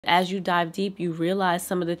As you dive deep, you realize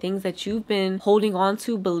some of the things that you've been holding on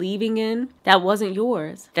to, believing in, that wasn't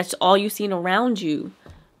yours. That's all you've seen around you.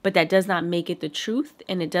 But that does not make it the truth,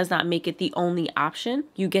 and it does not make it the only option.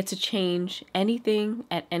 You get to change anything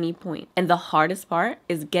at any point. And the hardest part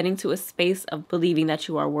is getting to a space of believing that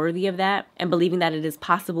you are worthy of that and believing that it is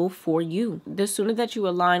possible for you. The sooner that you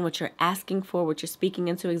align what you're asking for, what you're speaking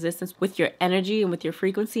into existence with your energy and with your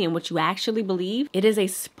frequency and what you actually believe, it is a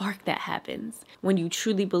spark that happens when you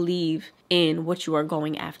truly believe in what you are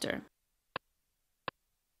going after.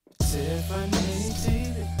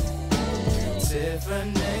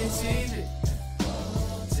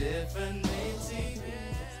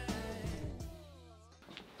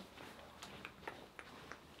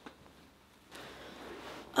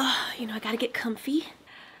 I gotta get comfy.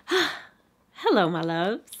 Hello, my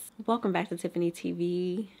loves. Welcome back to Tiffany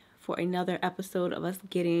TV for another episode of us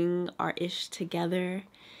getting our ish together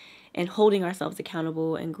and holding ourselves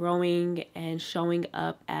accountable and growing and showing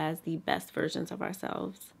up as the best versions of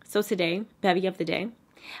ourselves. So today, bevvy of the day,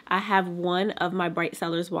 I have one of my Bright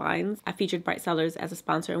Cellars wines. I featured Bright Cellars as a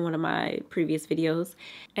sponsor in one of my previous videos,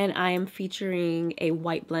 and I am featuring a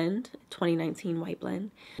white blend, 2019 white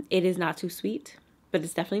blend. It is not too sweet, but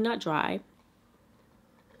it's definitely not dry.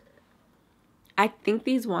 I think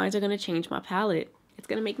these wines are going to change my palate. It's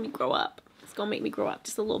going to make me grow up. It's going to make me grow up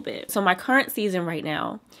just a little bit. So my current season right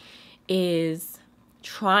now is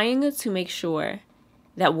trying to make sure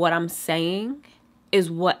that what I'm saying is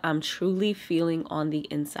what I'm truly feeling on the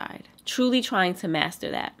inside. Truly trying to master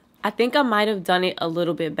that. I think I might have done it a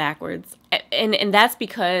little bit backwards. And that's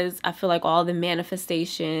because I feel like all the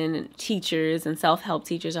manifestation teachers and self-help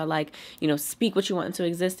teachers are like, speak what you want into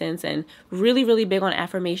existence and really, really big on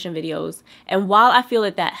affirmation videos. And while I feel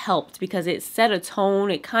that helped because it set a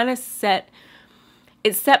tone, it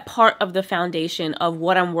set part of the foundation of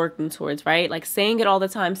what I'm working towards, right? Like saying it all the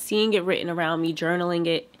time, seeing it written around me, journaling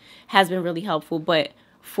it has been really helpful. But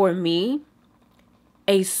for me,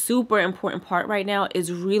 a super important part right now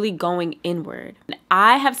is really going inward.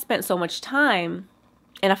 I have spent so much time,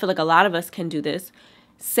 and I feel like a lot of us can do this,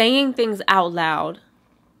 saying things out loud,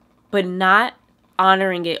 but not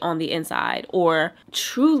honoring it on the inside or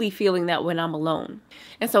truly feeling that when I'm alone.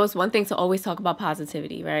 And so it's one thing to always talk about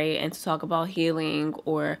positivity, right? And to talk about healing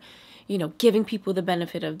or giving people the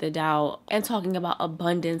benefit of the doubt and talking about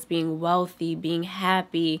abundance, being wealthy, being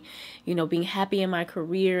happy, being happy in my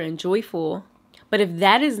career and joyful. But if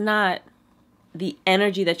that is not the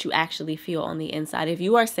energy that you actually feel on the inside, if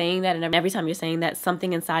you are saying that and every time you're saying that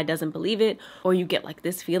something inside doesn't believe it, or you get like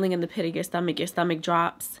this feeling in the pit of your stomach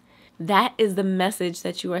drops, that is the message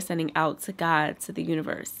that you are sending out to God, to the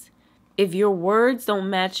universe. If your words don't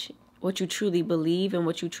match what you truly believe and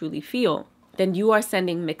what you truly feel, then you are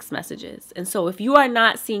sending mixed messages. And so if you are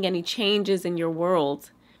not seeing any changes in your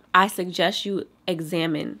world, I suggest you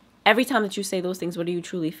examine every time that you say those things, what do you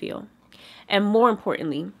truly feel? And more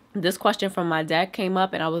importantly, this question from my deck came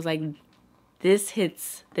up and I was like, this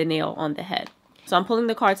hits the nail on the head. So I'm pulling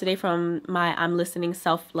the card today from my I'm Listening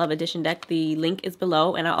Self-Love Edition deck. The link is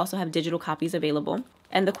below and I also have digital copies available.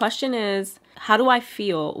 And the question is, how do I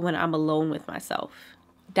feel when I'm alone with myself?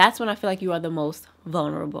 That's when I feel like you are the most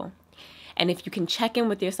vulnerable. And if you can check in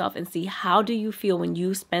with yourself and see, how do you feel when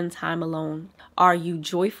you spend time alone? Are you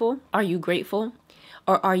joyful? Are you grateful?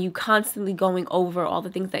 Or are you constantly going over all the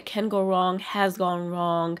things that can go wrong, has gone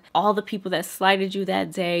wrong, all the people that slighted you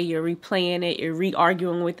that day, you're replaying it, you're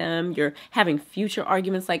re-arguing with them, you're having future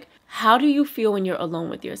arguments? Like, how do you feel when you're alone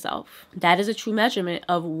with yourself? That is a true measurement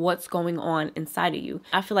of what's going on inside of you.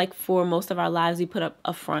 I feel like for most of our lives, we put up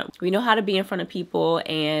a front. We know how to be in front of people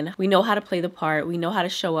and we know how to play the part. We know how to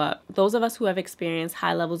show up. Those of us who have experienced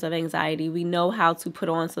high levels of anxiety, we know how to put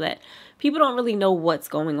on so that people don't really know what's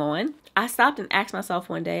going on. I stopped and asked myself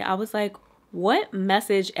one day, I was like, what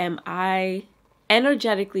message am I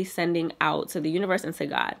energetically sending out to the universe and to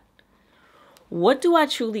God? What do I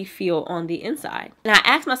truly feel on the inside? And I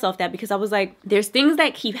asked myself that because I was like, there's things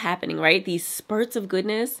that keep happening, right? These spurts of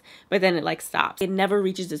goodness, but then it like stops. It never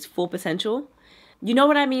reaches its full potential. You know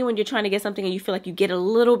what I mean? When you're trying to get something and you feel like you get a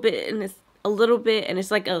little bit and it's a little bit and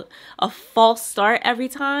it's like a false start every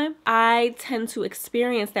time. I tend to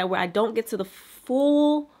experience that where I don't get to the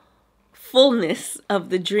fullness of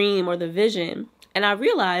the dream or the vision. And I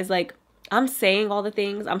realize like, I'm saying all the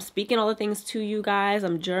things, I'm speaking all the things to you guys,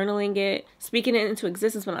 I'm journaling it, speaking it into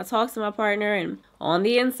existence when I talk to my partner, and on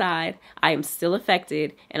the inside, I am still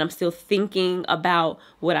affected and I'm still thinking about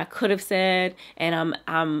what I could have said, and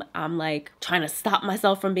I'm like trying to stop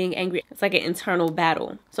myself from being angry. It's like an internal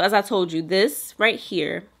battle. So as I told you, this right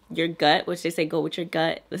here, your gut, which they say go with your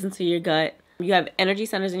gut, listen to your gut. You have energy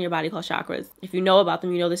centers in your body called chakras. If you know about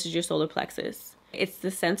them, you know this is your solar plexus. It's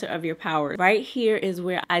the center of your power. Right here is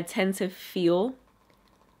where I tend to feel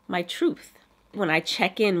my truth. When I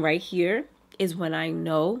check in right here is when I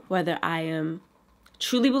know whether I am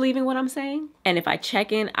truly believing what I'm saying. And if I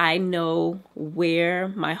check in, I know where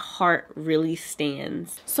my heart really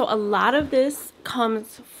stands. So a lot of this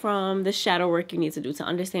comes from the shadow work you need to do to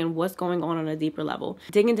understand what's going on a deeper level.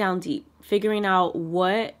 Digging down deep, figuring out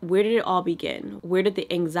where did it all begin? Where did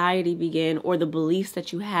the anxiety begin, or the beliefs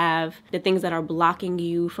that you have, the things that are blocking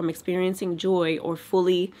you from experiencing joy or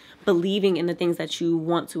fully believing in the things that you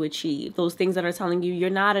want to achieve. Those things that are telling you you're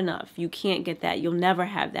not enough, you can't get that, you'll never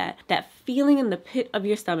have that. That feeling in the pit of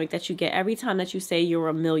your stomach that you get every time that you say you're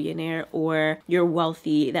a millionaire or you're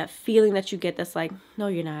wealthy, that feeling that you get that's like, no,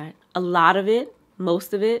 you're not. A lot of it,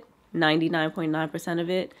 most of it, 99.9% of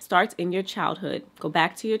it starts in your childhood. Go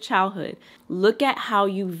back to your childhood. Look at how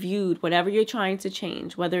you viewed whatever you're trying to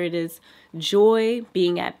change, whether it is joy,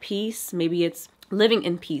 being at peace, maybe it's living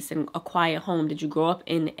in peace in a quiet home. Did you grow up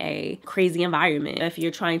in a crazy environment? If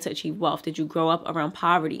you're trying to achieve wealth, did you grow up around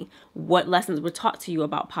poverty? What lessons were taught to you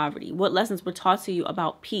about poverty? What lessons were taught to you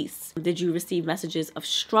about peace? Did you receive messages of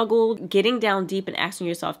struggle? Getting down deep and asking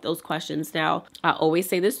yourself those questions. Now, I always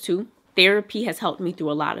say this too. Therapy has helped me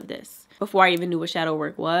through a lot of this. Before I even knew what shadow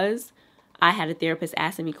work was, I had a therapist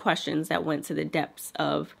asking me questions that went to the depths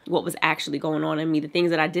of what was actually going on in me, the things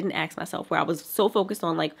that I didn't ask myself, where I was so focused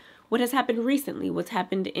on like, what has happened recently? What's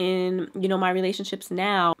happened in, my relationships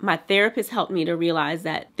now? My therapist helped me to realize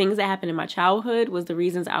that things that happened in my childhood was the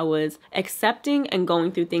reasons I was accepting and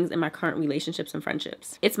going through things in my current relationships and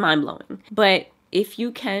friendships. It's mind-blowing. But if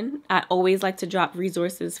you can, I always like to drop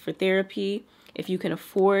resources for therapy. If you can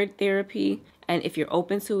afford therapy, and if you're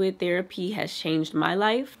open to it, therapy has changed my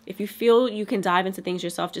life. If you feel you can dive into things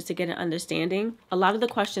yourself just to get an understanding, a lot of the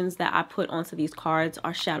questions that I put onto these cards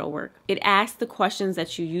are shadow work. It asks the questions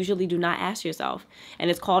that you usually do not ask yourself. And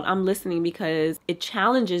it's called I'm Listening because it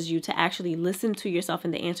challenges you to actually listen to yourself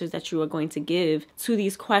and the answers that you are going to give to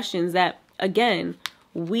these questions that, again,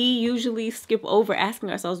 we usually skip over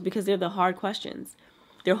asking ourselves because they're the hard questions.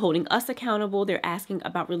 They're holding us accountable. They're asking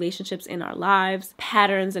about relationships in our lives,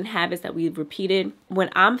 patterns and habits that we've repeated.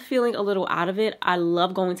 When I'm feeling a little out of it, I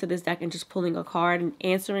love going to this deck and just pulling a card and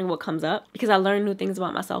answering what comes up because I learn new things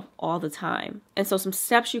about myself all the time. And so some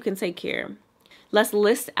steps you can take here. Let's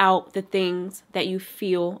list out the things that you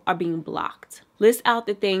feel are being blocked. List out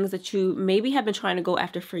the things that you maybe have been trying to go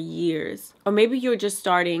after for years. Or maybe you're just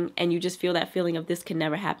starting and you just feel that feeling of this can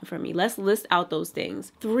never happen for me. Let's list out those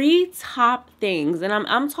things. 3 top things. And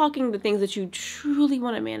I'm talking the things that you truly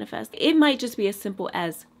want to manifest. It might just be as simple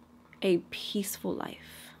as a peaceful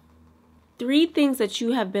life. 3 things that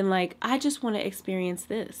you have been like, I just want to experience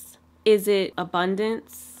this. Is it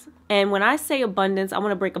abundance? And when I say abundance, I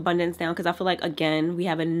want to break abundance down because I feel like, again, we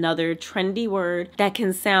have another trendy word that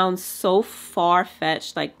can sound so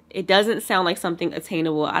far-fetched. Like, it doesn't sound like something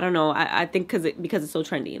attainable. I don't know. I think because it's so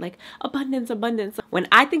trendy. Like, abundance. When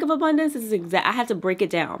I think of abundance, I have to break it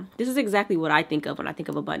down. This is exactly what I think of when I think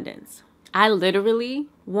of abundance. I literally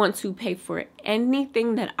want to pay for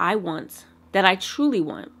anything that I want, that I truly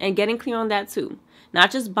want. And getting clear on that too.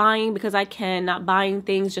 Not just buying because I can, not buying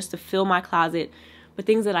things just to fill my closet, but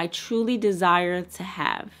things that I truly desire to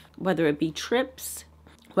have, whether it be trips,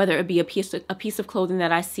 whether it be a piece of clothing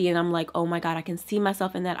that I see and I'm like, oh my God, I can see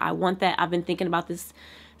myself in that. I want that. I've been thinking about this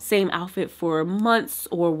same outfit for months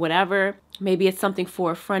or whatever. Maybe it's something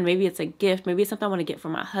for a friend. Maybe it's a gift. Maybe it's something I want to get for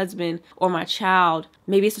my husband or my child.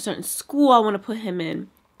 Maybe it's a certain school I want to put him in.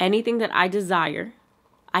 Anything that I desire,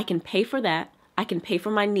 I can pay for that. I can pay for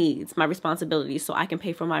my needs, my responsibilities. So I can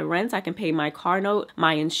pay for my rent. I can pay my car note,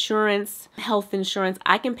 my insurance, health insurance.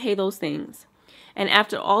 I can pay those things. And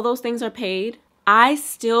after all those things are paid, I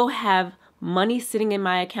still have money sitting in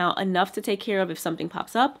my account enough to take care of if something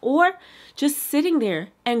pops up or just sitting there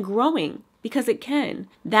and growing because it can.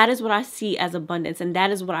 That is what I see as abundance. And that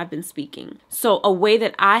is what I've been speaking. So a way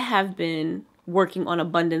that I have been working on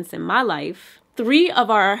abundance in my life, 3 of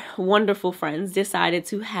our wonderful friends decided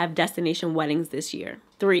to have destination weddings this year.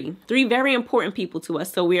 3 very important people to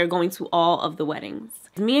us. So we are going to all of the weddings.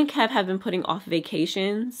 Me and Kev have been putting off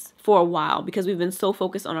vacations for a while because we've been so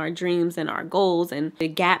focused on our dreams and our goals and the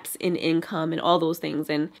gaps in income and all those things.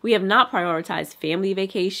 And we have not prioritized family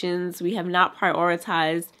vacations. We have not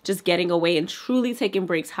prioritized just getting away and truly taking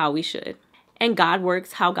breaks how we should. And God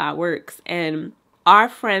works how God works. And our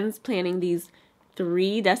friends planning these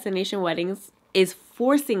 3 destination weddings is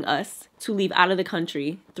forcing us to leave out of the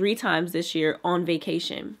country 3 times this year on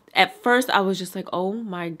vacation. At first, I was just like, oh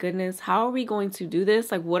my goodness, how are we going to do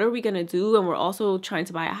this? Like, what are we going to do? And we're also trying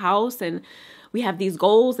to buy a house and we have these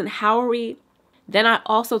goals, and how are we? Then I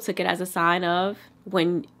also took it as a sign of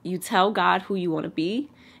when you tell God who you want to be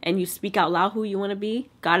and you speak out loud who you want to be,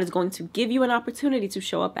 God is going to give you an opportunity to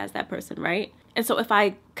show up as that person, right? And so if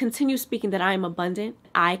I continue speaking that I am abundant,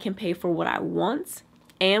 I can pay for what I want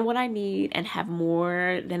and what I need and have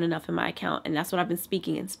more than enough in my account. And that's what I've been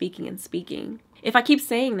speaking and speaking and speaking. If I keep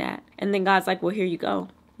saying that, and then God's like, well, here you go.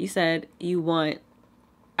 You said you want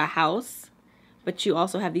a house, but you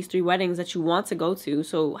also have these 3 weddings that you want to go to.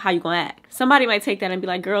 So how you gonna act? Somebody might take that and be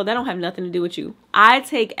like, girl, that don't have nothing to do with you. I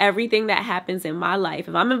take everything that happens in my life.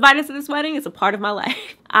 If I'm invited to this wedding, it's a part of my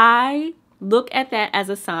life. I look at that as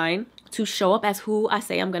a sign to show up as who I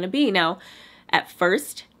say I'm gonna be. Now, at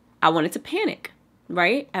first, I wanted to panic,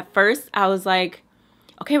 right? At first, I was like,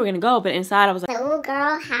 okay, we're gonna go. But inside I was like, oh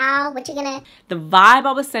girl, how? What you gonna? The vibe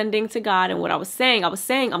I was sending to God and what I was saying,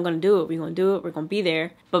 I'm gonna do it. We're gonna do it. We're gonna be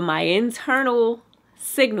there. But my internal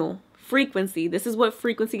signal, frequency, this is what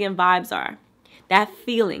frequency and vibes are. That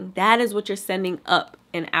feeling, that is what you're sending up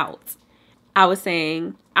and out. I was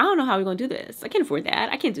saying, I don't know how we're gonna do this. I can't afford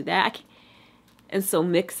that. I can't do that. I can't. And so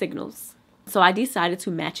mixed signals. So I decided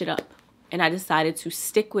to match it up. And I decided to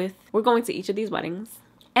stick with, we're going to each of these weddings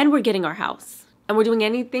and we're getting our house. And we're doing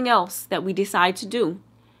anything else that we decide to do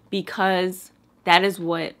because that is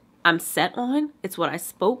what I'm set on. It's what I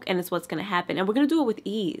spoke and it's what's going to happen. And we're going to do it with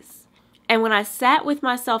ease. And when I sat with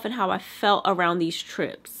myself and how I felt around these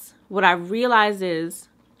trips, what I realized is,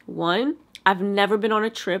 1, I've never been on a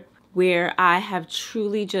trip where I have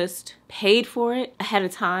truly just paid for it ahead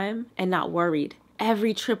of time and not worried.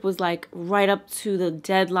 Every trip was like right up to the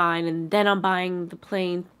deadline, and then I'm buying the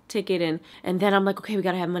plane ticket and then I'm like, okay, we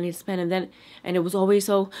gotta have money to spend, and it was always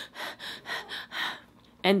so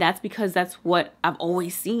and that's because that's what I've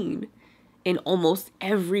always seen in almost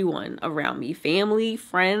everyone around me, family,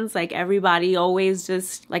 friends, like everybody always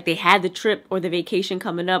just like they had the trip or the vacation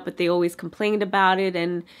coming up, but they always complained about it,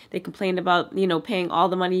 and they complained about, you know, paying all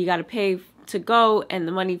the money you gotta pay to go and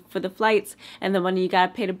the money for the flights and the money you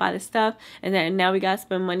gotta pay to buy the stuff, and then now we gotta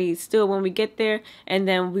spend money still when we get there, and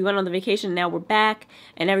then we went on the vacation, now we're back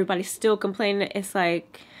and everybody's still complaining. It's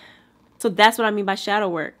like, so that's what I mean by shadow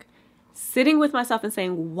work. Sitting with myself and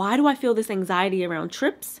saying, why do I feel this anxiety around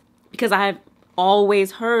trips? Because I've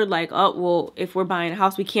always heard like, oh, well, if we're buying a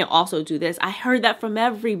house, we can't also do this. I heard that from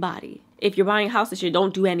everybody. If you're buying a house this year,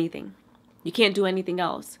 don't do anything. You can't do anything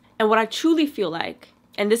else. And what I truly feel like,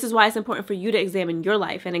 and this is why it's important for you to examine your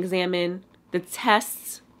life and examine the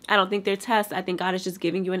tests. I don't think they're tests. I think God is just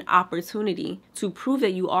giving you an opportunity to prove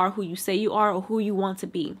that you are who you say you are or who you want to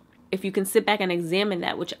be. If you can sit back and examine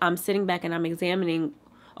that, which I'm sitting back and I'm examining,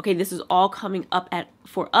 okay, this is all coming up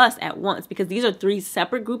for us at once, because these are 3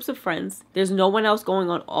 separate groups of friends. There's no one else going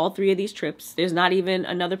on all 3 of these trips. There's not even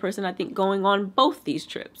another person, I think, going on both these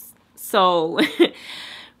trips. So,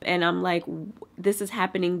 and I'm like, this is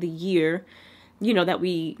happening the year, you know, that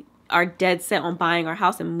we are dead set on buying our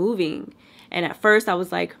house and moving. And at first I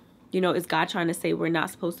was like, you know, is God trying to say we're not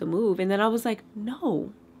supposed to move? And then I was like,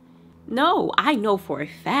 no, I know for a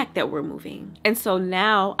fact that we're moving. And so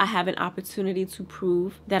now I have an opportunity to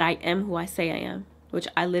prove that I am who I say I am, which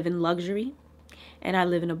I live in luxury and I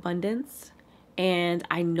live in abundance, and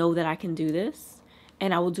I know that I can do this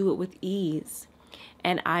and I will do it with ease.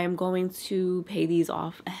 And I am going to pay these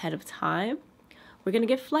off ahead of time. We're going to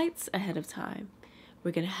get flights ahead of time.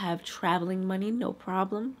 We're going to have traveling money, no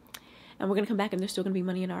problem. And we're going to come back and there's still going to be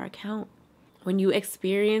money in our account. When you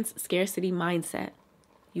experience scarcity mindset,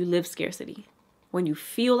 you live scarcity. When you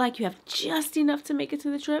feel like you have just enough to make it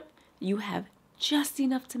to the trip, you have just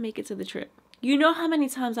enough to make it to the trip. You know how many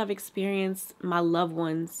times I've experienced my loved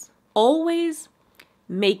ones always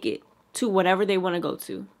make it to whatever they want to go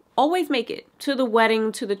to. Always make it to the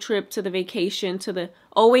wedding, to the trip, to the vacation,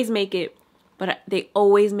 always make it. But they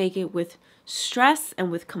always make it with stress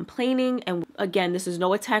and with complaining. And again, this is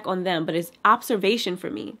no attack on them, but it's observation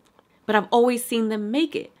for me. But I've always seen them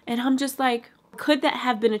make it. And I'm just like, could that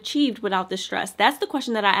have been achieved without the stress? That's the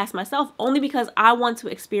question that I ask myself, only because I want to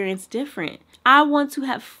experience different. I want to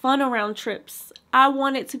have fun around trips. I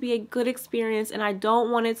want it to be a good experience, and I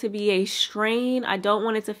don't want it to be a strain. I don't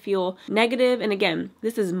want it to feel negative. And again,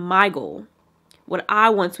 this is my goal. What I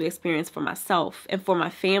want to experience for myself and for my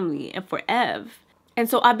family and for Ev. And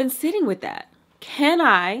so I've been sitting with that. Can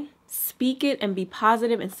I speak it and be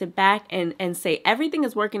positive and sit back and say everything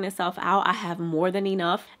is working itself out? I have more than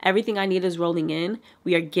enough. Everything I need is rolling in.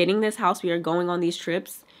 We are getting this house. We are going on these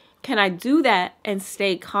trips. Can I do that and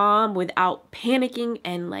stay calm without panicking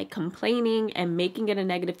and like complaining and making it a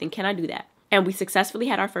negative thing? Can I do that? And we successfully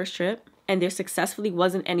had our first trip, and there successfully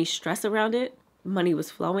wasn't any stress around it. Money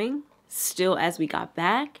was flowing still as we got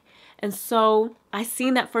back. And so I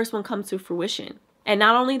seen that first one come to fruition. And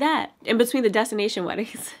not only that, in between the destination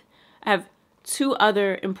weddings, I have 2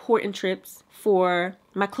 other important trips for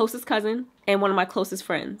my closest cousin and one of my closest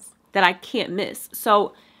friends that I can't miss.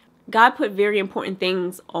 So God put very important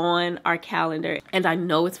things on our calendar, and I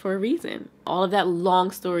know it's for a reason. All of that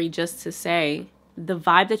long story just to say, the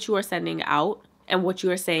vibe that you are sending out and what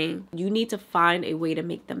you are saying, you need to find a way to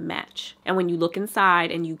make them match. And when you look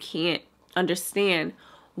inside and you can't understand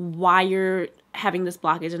why you're having this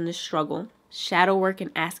blockage and this struggle, shadow work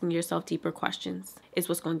and asking yourself deeper questions is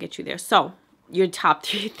what's going to get you there. So your top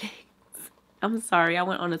 3 things. I'm sorry, I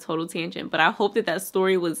went on a total tangent, but I hope that that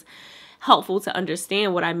story was helpful to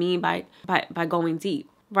understand what I mean by going deep.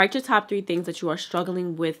 Write your top 3 things that you are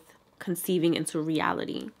struggling with conceiving into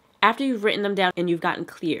reality. After you've written them down and you've gotten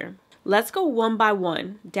clear, let's go one by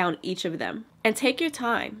one down each of them and take your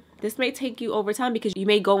time. This may take you over time because you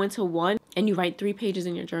may go into one and you write 3 pages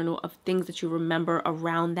in your journal of things that you remember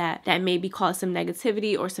around that maybe cause some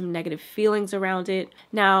negativity or some negative feelings around it.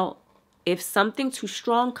 Now, if something too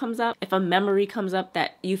strong comes up, if a memory comes up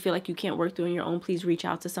that you feel like you can't work through on your own, please reach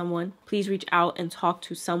out to someone. Please reach out and talk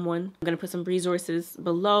to someone. I'm going to put some resources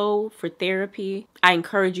below for therapy. I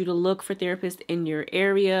encourage you to look for therapists in your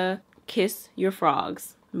area. Kiss your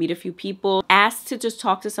frogs. Meet a few people. Ask to just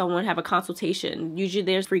talk to someone, have a consultation. Usually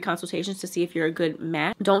there's free consultations to see if you're a good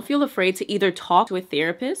match. Don't feel afraid to either talk to a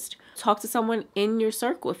therapist, talk to someone in your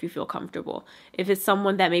circle if you feel comfortable. If it's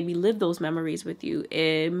someone that maybe lived those memories with you,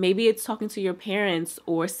 maybe it's talking to your parents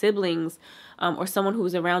or siblings or someone who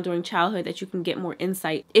was around during childhood that you can get more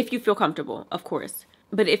insight if you feel comfortable, of course.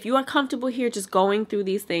 But if you are comfortable here just going through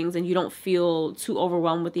these things and you don't feel too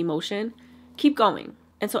overwhelmed with emotion, keep going.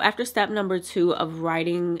 And so after step number 2 of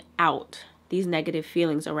writing out these negative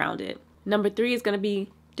feelings around it, number 3 is going to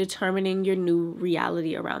be determining your new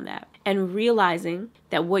reality around that and realizing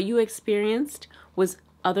that what you experienced was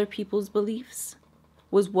other people's beliefs,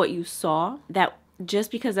 was what you saw, that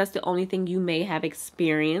just because that's the only thing you may have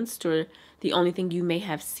experienced or the only thing you may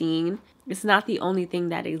have seen, it's not the only thing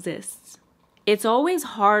that exists. It's always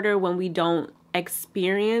harder when we don't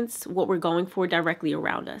experience what we're going for directly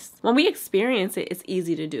around us. When we experience it, it's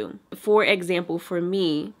easy to do. For example, for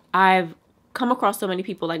me, I've come across so many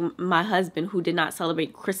people like my husband who did not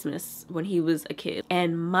celebrate Christmas when he was a kid.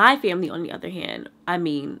 And my family, on the other hand, I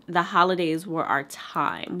mean, the holidays were our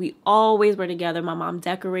time. We always were together. My mom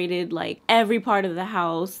decorated like every part of the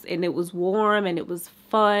house, and it was warm and it was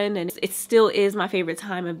fun. And it still is my favorite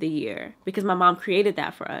time of the year because my mom created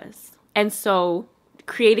that for us. And so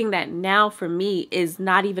creating that now for me is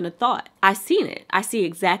not even a thought. I've seen it. I see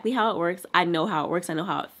exactly how it works. I know how it works. I know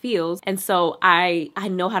how it feels. And so I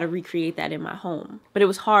know how to recreate that in my home. But it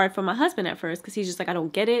was hard for my husband at first because he's just like, I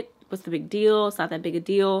don't get it. What's the big deal? It's not that big a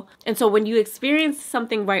deal. And so when you experience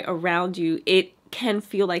something right around you, it can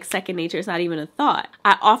feel like second nature. It's not even a thought.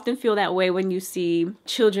 I often feel that way when you see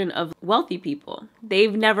children of wealthy people.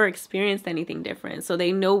 They've never experienced anything different. So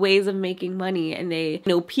they know ways of making money, and they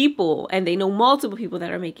know people, and they know multiple people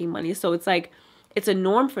that are making money. So it's like, it's a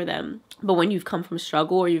norm for them. But when you've come from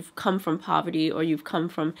struggle, or you've come from poverty, or you've come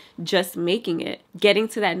from just making it, getting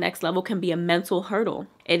to that next level can be a mental hurdle.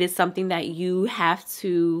 It is something that you have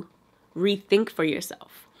to rethink for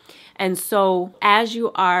yourself. And so as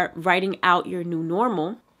you are writing out your new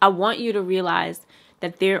normal, I want you to realize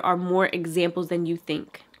that there are more examples than you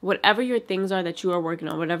think. Whatever your things are that you are working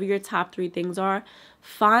on, whatever your top 3 things are,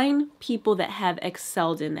 find people that have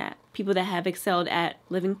excelled in that. People that have excelled at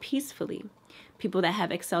living peacefully. People that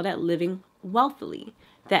have excelled at living wealthily.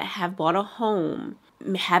 That have bought a home,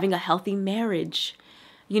 having a healthy marriage.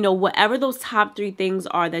 You know, whatever those top 3 things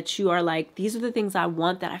are that you are like, these are the things I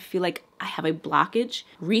want, that I feel like I have a blockage.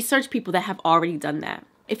 Research people that have already done that.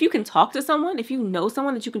 If you can talk to someone, if you know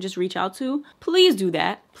someone that you can just reach out to, please do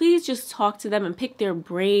that. Please just talk to them and pick their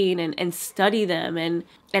brain and study them and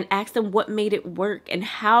ask them what made it work and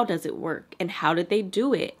how does it work and how did they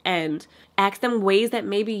do it, and ask them ways that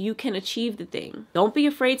maybe you can achieve the thing. Don't be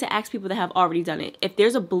afraid to ask people that have already done it. If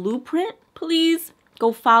there's a blueprint, please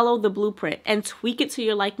go follow the blueprint and tweak it to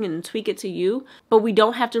your liking and tweak it to you. But we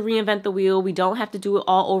don't have to reinvent the wheel. We don't have to do it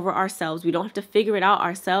all over ourselves. We don't have to figure it out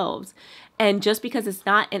ourselves. And just because it's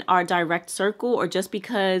not in our direct circle, or just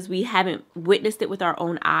because we haven't witnessed it with our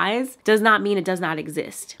own eyes, does not mean it does not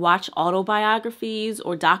exist. Watch autobiographies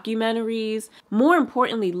or documentaries. More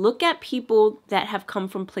importantly, look at people that have come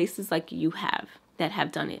from places like you have, that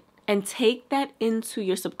have done it. and take that into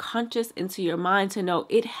your subconscious, into your mind to know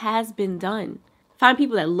it has been done. Find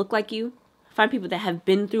people that look like you. Find people that have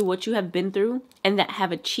been through what you have been through and that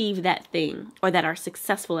have achieved that thing or that are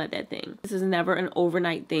successful at that thing. This is never an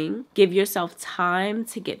overnight thing. Give yourself time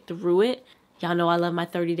to get through it. Y'all know I love my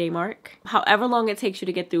 30-day mark. However long it takes you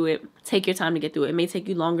to get through it, take your time to get through it. It may take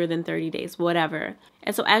you longer than 30 days, whatever.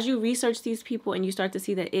 And so as you research these people and you start to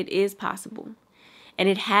see that it is possible and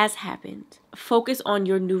it has happened, focus on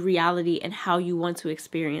your new reality and how you want to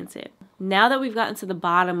experience it. Now that we've gotten to the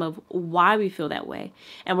bottom of why we feel that way,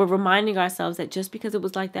 and we're reminding ourselves that just because it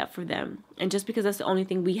was like that for them, and just because that's the only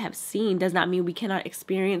thing we have seen, does not mean we cannot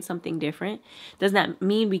experience something different. Does not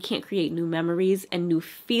mean we can't create new memories and new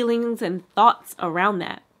feelings and thoughts around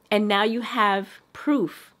that. And now you have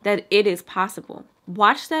proof that it is possible.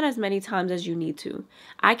 Watch that as many times as you need to.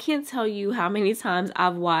 I can't tell you how many times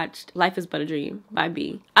I've watched Life is But a Dream by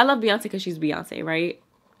B. I love Beyonce because she's Beyonce, right?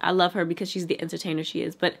 I love her because she's the entertainer she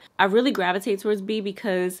is. But I really gravitate towards B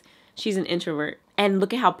because she's an introvert. And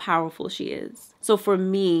look at how powerful she is. So for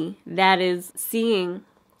me, that is seeing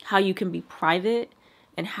how you can be private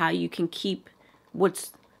and how you can keep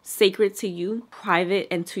what's sacred to you private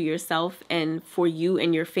and to yourself and for you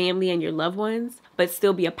and your family and your loved ones, but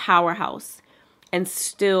still be a powerhouse and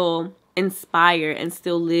still inspire and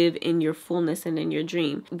still live in your fullness and in your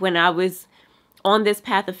dream. When I was on this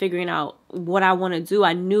path of figuring out what I want to do,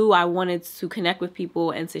 I knew I wanted to connect with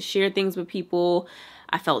people and to share things with people.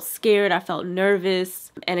 I felt scared. I felt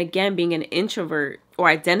nervous. And again, being an introvert or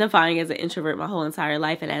identifying as an introvert my whole entire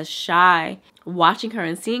life and as shy, watching her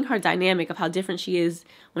and seeing her dynamic of how different she is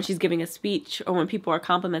when she's giving a speech or when people are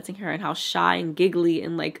complimenting her and how shy and giggly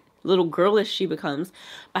and like little girlish she becomes,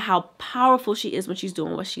 but how powerful she is when she's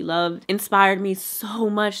doing what she loved, inspired me so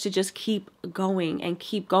much to just keep going and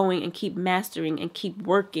keep going and keep mastering and keep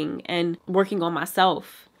working and working on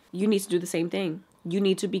myself. You need to do the same thing. You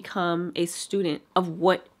need to become a student of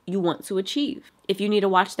what you want to achieve. If you need to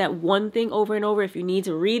watch that one thing over and over, if you need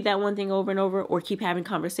to read that one thing over and over, or keep having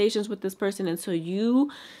conversations with this person until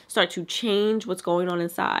you start to change what's going on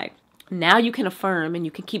inside. Now you can affirm and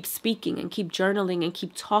you can keep speaking and keep journaling and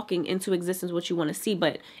keep talking into existence what you want to see.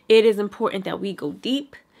 But it is important that we go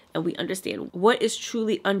deep and we understand what is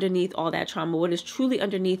truly underneath all that trauma, what is truly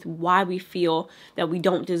underneath why we feel that we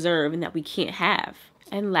don't deserve and that we can't have.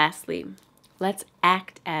 And lastly, let's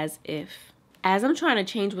act as if. As I'm trying to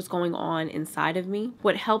change what's going on inside of me,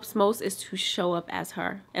 what helps most is to show up as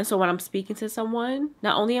her. And so when I'm speaking to someone,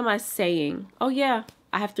 not only am I saying, oh yeah,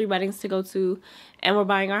 I have 3 weddings to go to and we're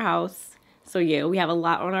buying our house. So yeah, we have a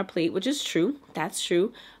lot on our plate, which is true. That's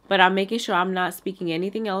true. But I'm making sure I'm not speaking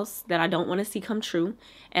anything else that I don't want to see come true.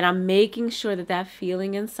 And I'm making sure that that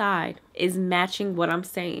feeling inside is matching what I'm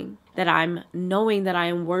saying. That I'm knowing that I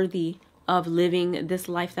am worthy of living this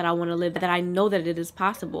life that I want to live, that I know that it is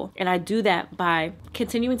possible. And I do that by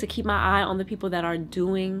continuing to keep my eye on the people that are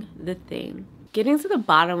doing the thing. Getting to the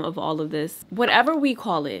bottom of all of this, whatever we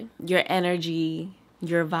call it, your energy,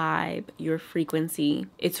 your vibe, your frequency,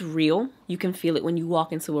 it's real. You can feel it when you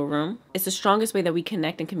walk into a room. It's the strongest way that we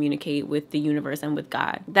connect and communicate with the universe and with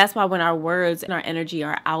God. That's why when our words and our energy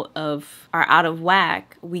are out of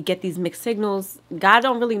whack, we get these mixed signals. God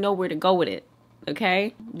don't really know where to go with it,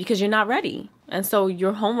 okay? Because you're not ready. And so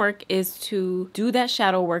your homework is to do that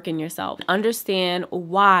shadow work in yourself. Understand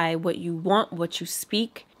why what you want, what you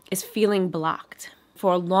speak is feeling blocked.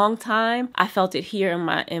 For a long time, I felt it here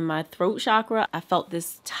in my throat chakra. I felt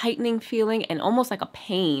this tightening feeling and almost like a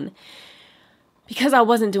pain because I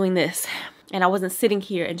wasn't doing this and I wasn't sitting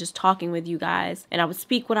here and just talking with you guys. And I would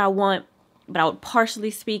speak what I want, but I would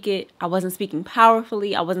partially speak it. I wasn't speaking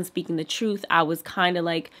powerfully. I wasn't speaking the truth. I was kind of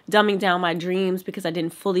like dumbing down my dreams because I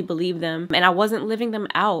didn't fully believe them and I wasn't living them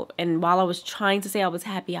out. And while I was trying to say I was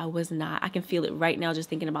happy, I was not. I can feel it right now just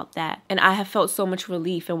thinking about that. And I have felt so much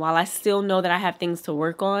relief. And while I still know that I have things to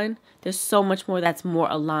work on, there's so much more that's more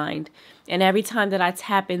aligned. And every time that I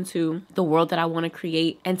tap into the world that I want to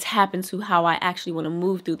create and tap into how I actually want to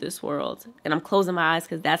move through this world, and I'm closing my eyes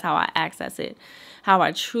because that's how I access it, how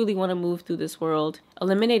I truly want to move through this world,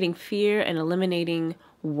 eliminating fear and eliminating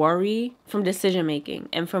worry from decision making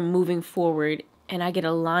and from moving forward. And I get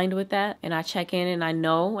aligned with that and I check in and I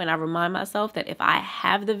know and I remind myself that if I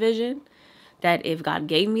have the vision, that if God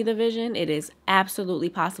gave me the vision, it is absolutely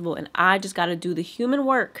possible. And I just got to do the human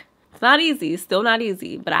work. It's not easy. It's still not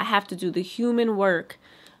easy, but I have to do the human work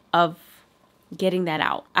of getting that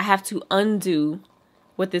out. I have to undo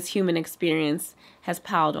what this human experience has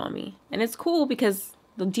piled on me. And it's cool because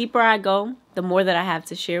The deeper I go, the more that I have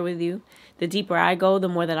to share with you. The deeper I go, the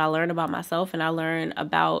more that I learn about myself and I learn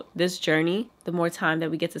about this journey, the more time that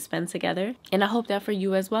we get to spend together. And I hope that for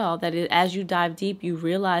you as well, that as you dive deep, you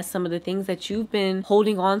realize some of the things that you've been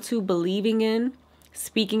holding on to, believing in,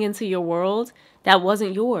 speaking into your world, that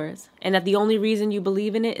wasn't yours. And that the only reason you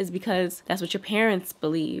believe in it is because that's what your parents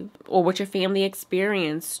believe, or what your family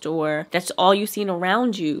experienced, or that's all you've seen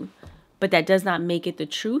around you. But that does not make it the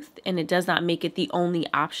truth, and it does not make it the only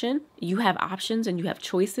option. You have options and you have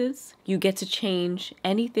choices. You get to change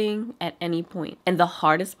anything at any point. And the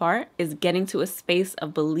hardest part is getting to a space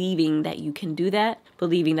of believing that you can do that,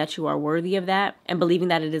 believing that you are worthy of that, and believing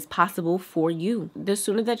that it is possible for you. The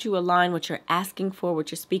sooner that you align what you're asking for,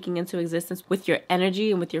 what you're speaking into existence, with your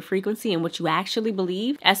energy and with your frequency and what you actually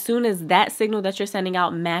believe, as soon as that signal that you're sending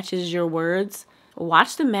out matches your words,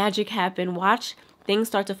 watch the magic happen. Watch things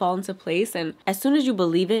start to fall into place. And as soon as you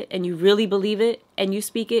believe it and you really believe it and you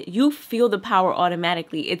speak it, you feel the power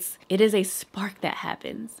automatically. It is a spark that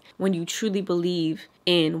happens when you truly believe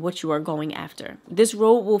in what you are going after. This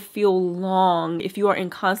road will feel long if you are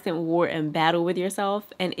in constant war and battle with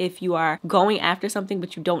yourself. And if you are going after something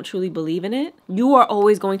but you don't truly believe in it, you are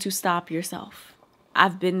always going to stop yourself.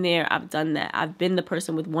 I've been there. I've done that. I've been the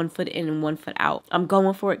person with one foot in and one foot out. I'm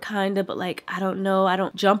going for it kinda, but like, I don't know. I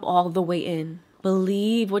don't jump all the way in.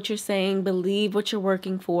 Believe what you're saying. Believe what you're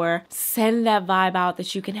working for. Send that vibe out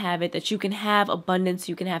that you can have it, that you can have abundance,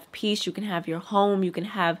 you can have peace, you can have your home, you can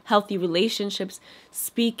have healthy relationships.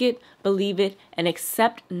 Speak it, believe it, and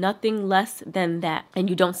accept nothing less than that. And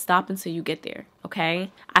you don't stop until you get there,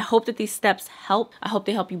 okay? I hope that these steps help. I hope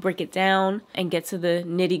they help you break it down and get to the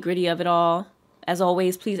nitty-gritty of it all. As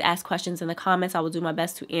always, please ask questions in the comments. I will do my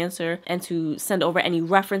best to answer and to send over any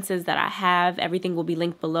references that I have. Everything will be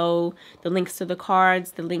linked below. The links to the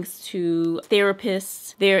cards, the links to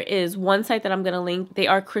therapists. There is one site that I'm going to link. They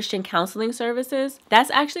are Christian counseling services. That's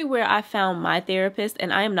actually where I found my therapist,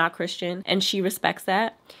 and I am not Christian, and she respects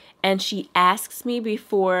that. And she asks me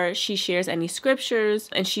before she shares any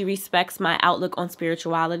scriptures, and she respects my outlook on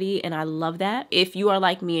spirituality, and I love that. If you are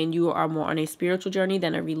like me and you are more on a spiritual journey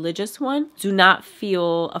than a religious one, do not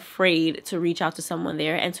feel afraid to reach out to someone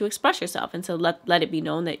there and to express yourself and to let it be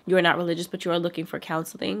known that you're not religious, but you are looking for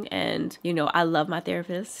counseling. And, you know, I love my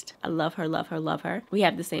therapist. I love her, love her, love her. We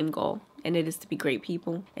have the same goal, and it is to be great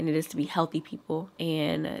people, and it is to be healthy people,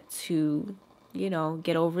 and to, you know,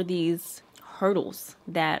 get over these hurdles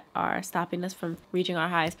that are stopping us from reaching our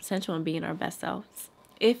highest potential and being our best selves.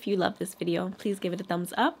 If you love this video, please give it a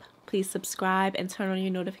thumbs up. Please subscribe and turn on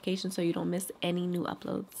your notifications so you don't miss any new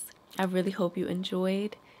uploads. I really hope you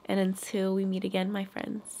enjoyed. And until we meet again, my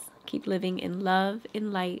friends, keep living in love,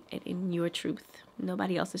 in light, and in your truth.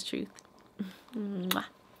 Nobody else's truth. Mwah.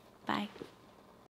 Bye.